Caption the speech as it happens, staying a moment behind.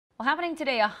Well, happening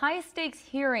today, a high-stakes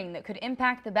hearing that could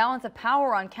impact the balance of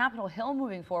power on Capitol Hill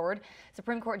moving forward.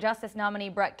 Supreme Court Justice nominee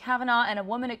Brett Kavanaugh and a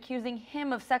woman accusing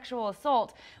him of sexual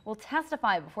assault will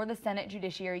testify before the Senate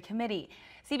Judiciary Committee.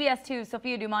 CBS 2's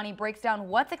Sophia Dumani breaks down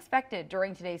what's expected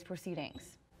during today's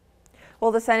proceedings.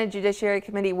 Well, the Senate Judiciary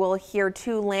Committee will hear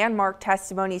two landmark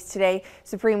testimonies today.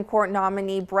 Supreme Court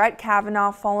nominee Brett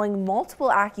Kavanaugh following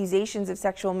multiple accusations of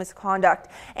sexual misconduct,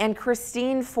 and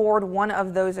Christine Ford, one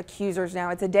of those accusers. Now,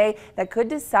 it's a day that could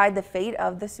decide the fate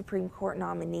of the Supreme Court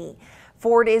nominee.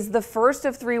 Ford is the first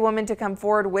of three women to come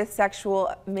forward with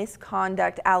sexual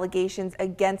misconduct allegations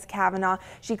against Kavanaugh.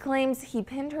 She claims he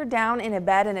pinned her down in a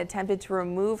bed and attempted to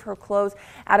remove her clothes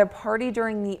at a party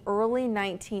during the early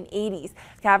 1980s.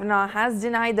 Kavanaugh has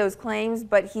denied those claims,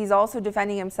 but he's also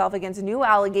defending himself against new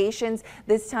allegations,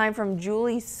 this time from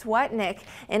Julie Swetnick.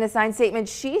 In a signed statement,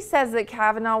 she says that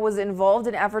Kavanaugh was involved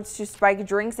in efforts to spike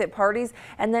drinks at parties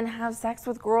and then have sex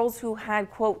with girls who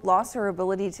had, quote, lost her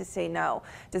ability to say no.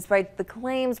 Despite the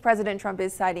claims, President Trump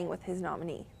is siding with his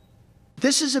nominee.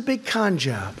 This is a big con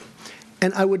job,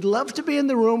 and I would love to be in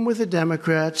the room with the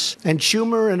Democrats, and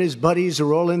Schumer and his buddies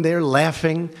are all in there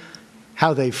laughing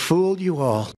how they fooled you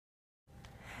all.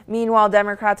 Meanwhile,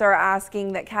 Democrats are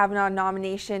asking that Kavanaugh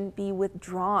nomination be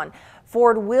withdrawn.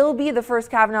 Ford will be the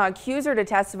first Kavanaugh accuser to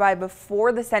testify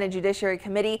before the Senate Judiciary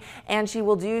Committee, and she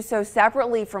will do so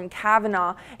separately from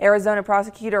Kavanaugh. Arizona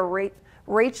prosecutor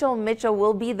Rachel Mitchell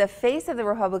will be the face of the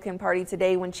Republican Party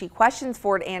today when she questions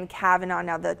Ford and Kavanaugh.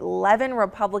 Now, the 11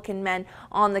 Republican men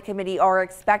on the committee are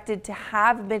expected to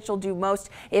have Mitchell do most,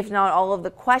 if not all, of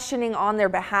the questioning on their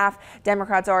behalf.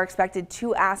 Democrats are expected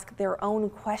to ask their own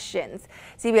questions.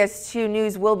 CBS 2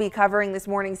 News will be covering this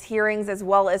morning's hearings as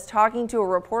well as talking to a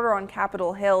reporter on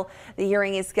Capitol Hill. The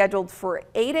hearing is scheduled for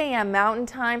 8 a.m. Mountain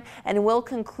Time and will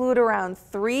conclude around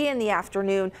 3 in the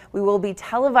afternoon. We will be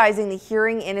televising the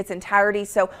hearing in its entirety,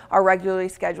 so our regularly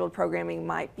scheduled programming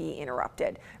might be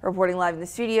interrupted. Reporting live in the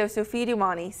studio, Sophia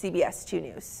Dumani, CBS 2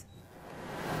 News.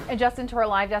 And just into our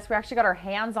live desk, we actually got our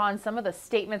hands on some of the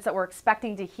statements that we're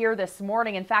expecting to hear this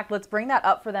morning. In fact, let's bring that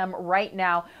up for them right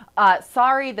now.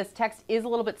 Sorry, this text is a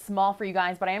little bit small for you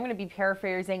guys, but I am going to be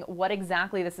paraphrasing what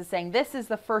exactly this is saying. This is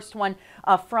the first one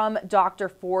from Dr.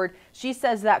 Ford. She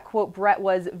says that, quote, Brett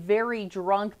was very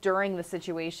drunk during the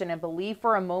situation and believed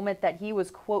for a moment that he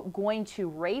was, quote, going to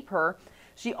rape her.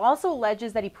 She also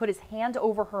alleges that he put his hand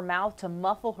over her mouth to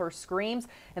muffle her screams.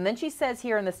 And then she says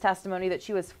here in this testimony that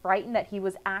she was frightened that he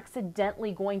was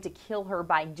accidentally going to kill her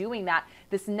by doing that.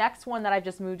 This next one that I've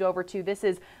just moved over to, this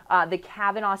is the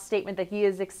Kavanaugh statement that he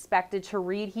is expected to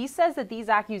read. He says that these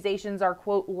accusations are,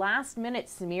 quote, last-minute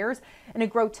smears and a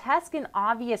grotesque and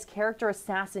obvious character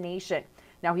assassination.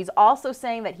 Now, he's also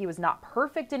saying that he was not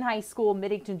perfect in high school,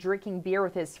 admitting to drinking beer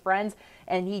with his friends,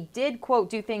 and he did,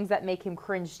 quote, do things that make him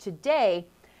cringe today.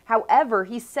 However,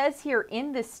 he says here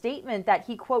in this statement that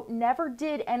he, quote, never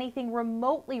did anything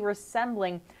remotely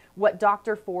resembling what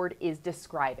Dr. Ford is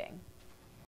describing.